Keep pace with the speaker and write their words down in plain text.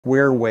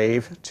square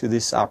wave to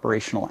this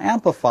operational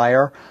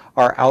amplifier,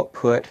 our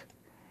output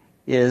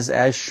is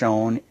as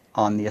shown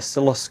on the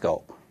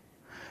oscilloscope.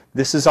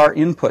 This is our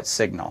input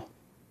signal.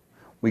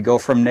 We go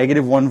from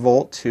 -1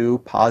 volt to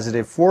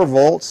 +4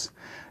 volts.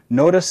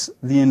 Notice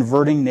the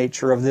inverting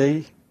nature of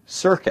the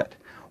circuit.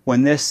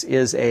 When this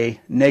is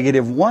a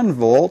 -1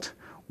 volt,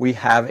 we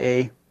have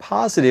a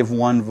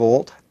 +1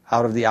 volt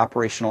out of the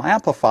operational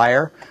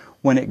amplifier.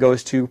 When it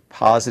goes to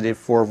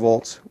 +4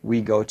 volts,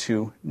 we go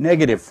to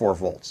 -4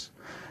 volts.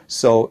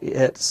 So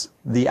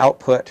the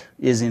output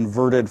is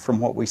inverted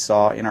from what we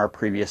saw in our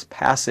previous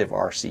passive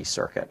RC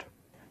circuit.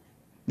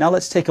 Now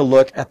let's take a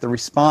look at the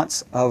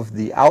response of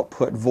the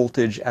output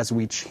voltage as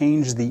we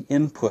change the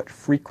input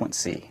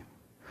frequency.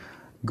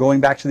 Going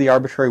back to the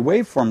arbitrary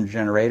waveform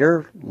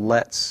generator,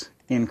 let's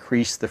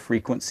increase the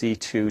frequency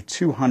to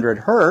 200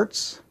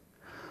 Hertz.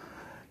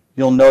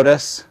 You'll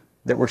notice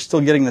that we're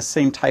still getting the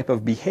same type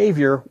of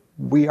behavior.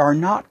 We are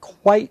not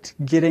quite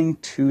getting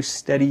to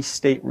steady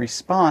state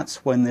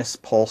response when this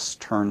pulse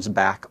turns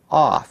back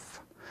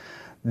off.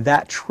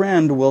 That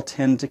trend will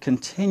tend to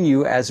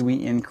continue as we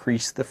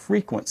increase the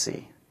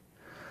frequency.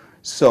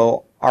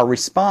 So our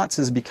response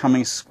is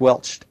becoming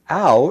squelched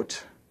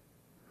out.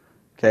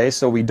 Okay,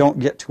 so we don't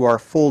get to our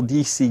full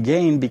DC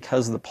gain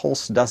because the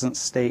pulse doesn't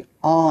stay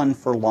on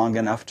for long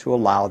enough to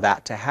allow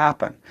that to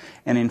happen.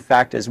 And in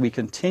fact, as we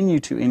continue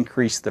to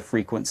increase the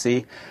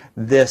frequency,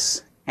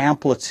 this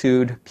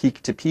amplitude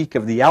peak to peak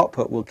of the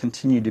output will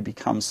continue to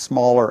become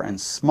smaller and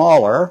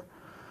smaller.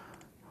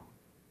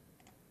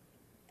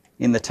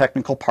 In the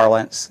technical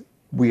parlance,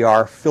 we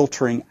are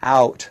filtering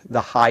out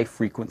the high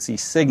frequency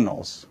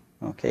signals.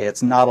 Okay,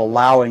 it's not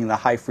allowing the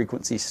high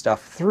frequency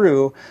stuff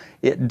through.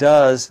 It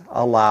does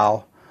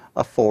allow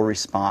a full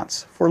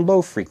response for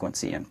low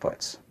frequency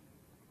inputs.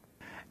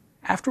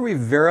 After we've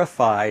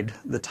verified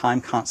the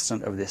time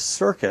constant of this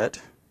circuit,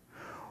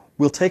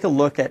 we'll take a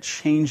look at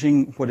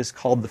changing what is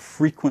called the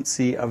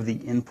frequency of the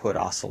input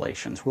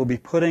oscillations. We'll be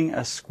putting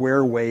a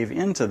square wave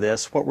into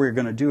this. What we're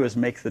going to do is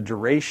make the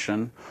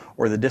duration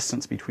or the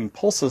distance between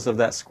pulses of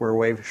that square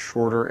wave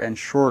shorter and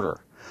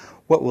shorter.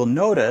 What we'll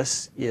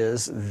notice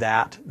is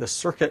that the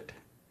circuit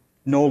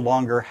no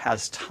longer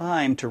has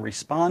time to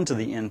respond to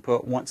the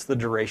input once the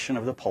duration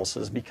of the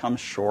pulses becomes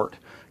short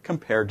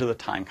compared to the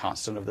time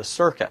constant of the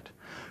circuit.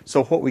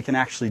 So what we can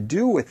actually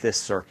do with this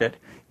circuit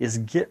is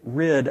get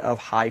rid of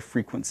high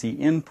frequency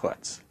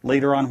inputs.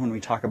 Later on, when we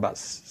talk about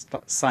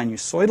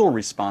sinusoidal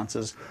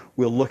responses,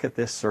 we'll look at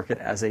this circuit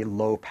as a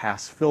low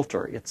pass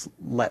filter. It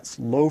lets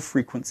low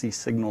frequency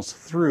signals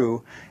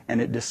through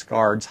and it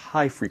discards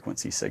high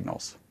frequency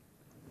signals.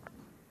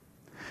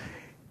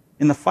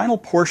 In the final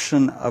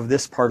portion of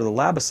this part of the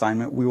lab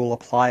assignment, we will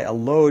apply a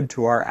load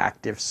to our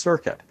active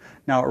circuit.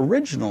 Now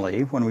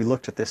originally, when we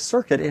looked at this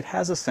circuit, it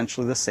has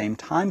essentially the same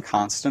time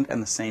constant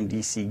and the same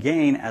DC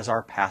gain as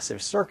our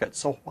passive circuit.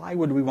 So why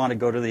would we want to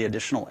go to the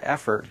additional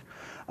effort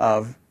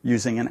of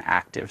using an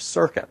active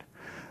circuit?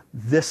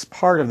 This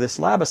part of this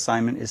lab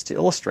assignment is to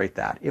illustrate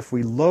that. If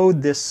we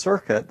load this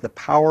circuit, the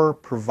power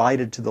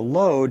provided to the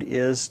load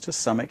is to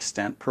some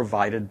extent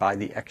provided by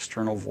the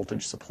external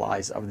voltage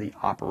supplies of the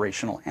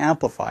operational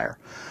amplifier.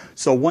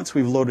 So once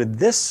we've loaded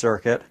this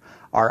circuit,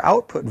 our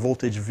output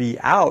voltage V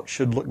out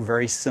should look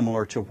very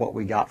similar to what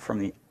we got from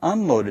the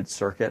unloaded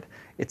circuit.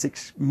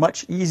 It's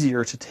much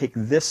easier to take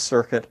this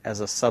circuit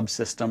as a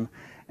subsystem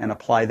and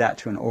apply that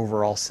to an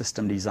overall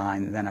system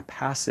design than a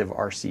passive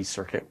RC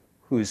circuit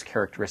whose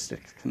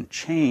characteristics can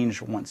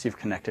change once you've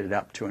connected it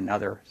up to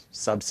another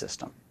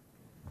subsystem.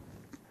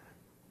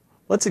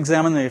 Let's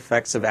examine the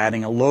effects of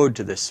adding a load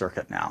to this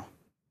circuit now.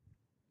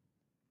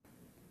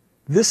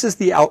 This is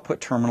the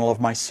output terminal of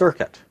my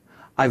circuit.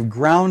 I've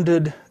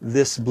grounded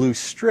this blue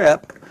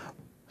strip,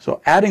 so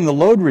adding the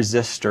load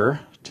resistor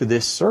to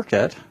this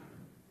circuit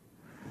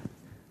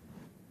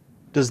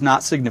does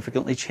not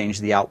significantly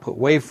change the output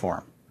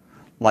waveform.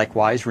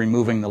 Likewise,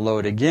 removing the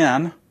load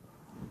again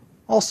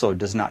also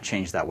does not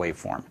change that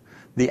waveform.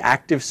 The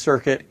active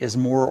circuit is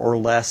more or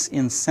less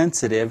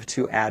insensitive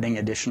to adding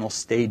additional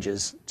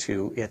stages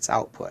to its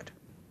output.